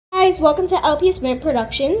guys, welcome to LPS Mint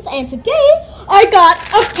Productions, and today I got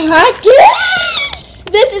a package!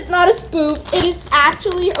 This is not a spoof, it is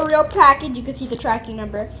actually a real package. You can see the tracking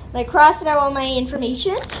number. And I crossed out all my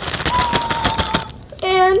information,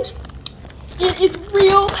 and it is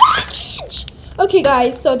real package! Okay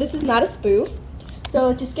guys, so this is not a spoof, so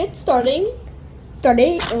let's just get started. Or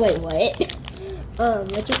wait, what?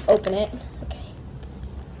 Let's just open it.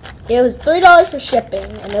 It was $3 for shipping,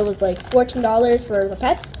 and it was like $14 for the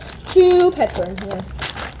pets. 2 pets are in here.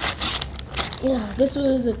 Yeah, this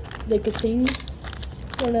was a thing.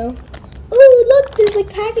 I don't know. Oh, look, there's like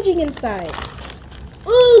packaging inside.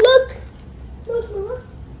 Oh, look. Look, Mama.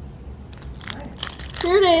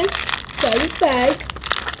 Here it is. Size bag.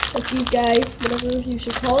 Like these guys, whatever you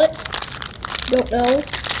should call it. Don't know.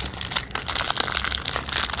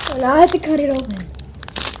 And now I have to cut it open.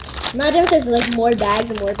 Imagine if there's like more bags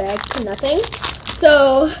and more bags to nothing.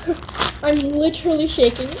 So I'm literally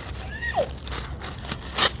shaking.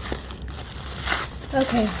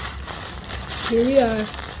 Okay, here we are.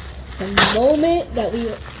 The moment that we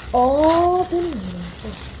all been waiting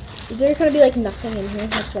for. Is there gonna be like nothing in here?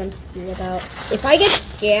 That's what I'm scared about. If I get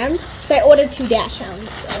scammed, so I ordered 2 dash hounds.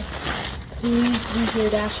 So please be here,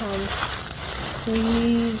 dash hounds.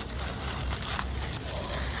 Please.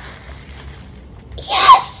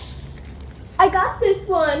 I got this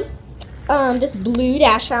one. This blue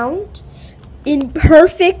dash hound in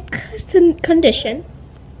perfect condition.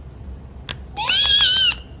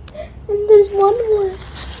 And there's one more.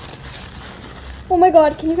 Oh my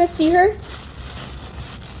god, can you guys see her?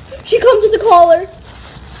 She comes with the collar.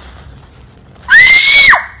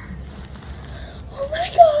 Ah! Oh my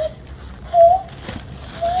god. Oh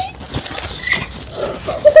my god.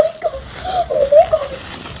 Oh my god. Oh my god.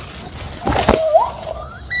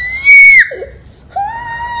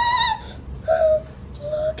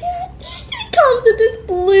 With this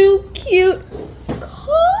blue cute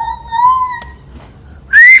collar.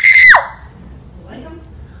 Ah!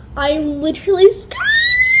 I'm literally screaming.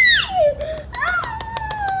 Ah!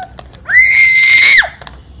 Ah!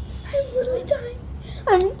 I'm literally dying.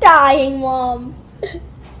 I'm dying, Mom.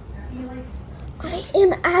 I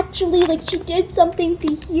am actually, like, she did something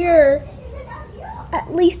to here.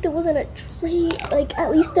 At least it wasn't a trade, like,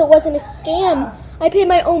 at least it wasn't a scam. I paid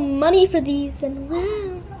my own money for these, and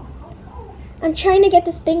wow. I'm trying to get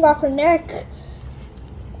this thing off her neck.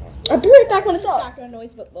 I'll be right back when it's off. Background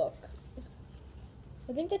noise, but look.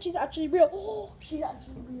 I think that she's actually real. Oh, she's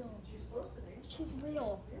actually real. She's supposed to be. She's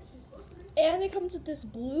real. Yeah, she's supposed to be. And it comes with this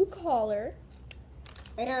blue collar.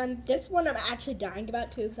 And this one I'm actually dying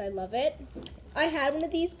about too because I love it. I had one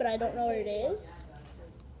of these, but I don't know what it is.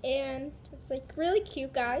 And it's like really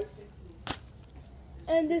cute, guys.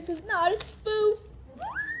 And this was not a spoof.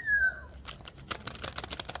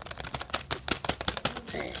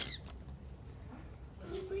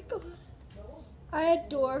 Oh my god. I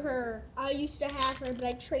adore her. I used to have her, but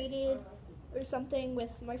I traded or something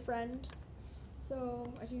with my friend.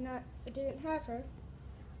 So I didn't have her.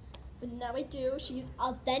 But now I do. She's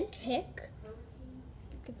authentic.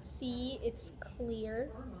 You can see it's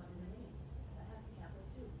clear.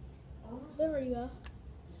 There we go.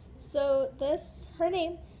 So her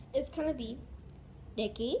name is gonna be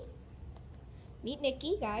Nikki. Meet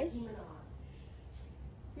Nikki, guys.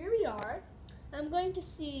 Here we are. I'm going to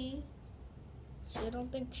see. I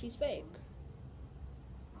don't think she's fake.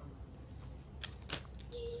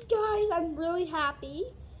 Guys, I'm really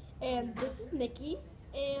happy. And this is Nikki.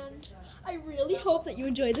 And I really hope that you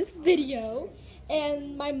enjoyed this video.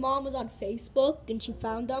 And my mom was on Facebook and she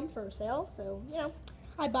found them for sale. So, you know,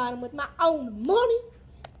 I bought them with my own money.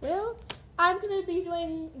 Well, I'm going to be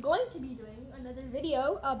doing another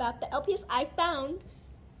video about the LPS I found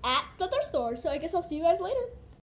at the thrift store. So I guess I'll see you guys later.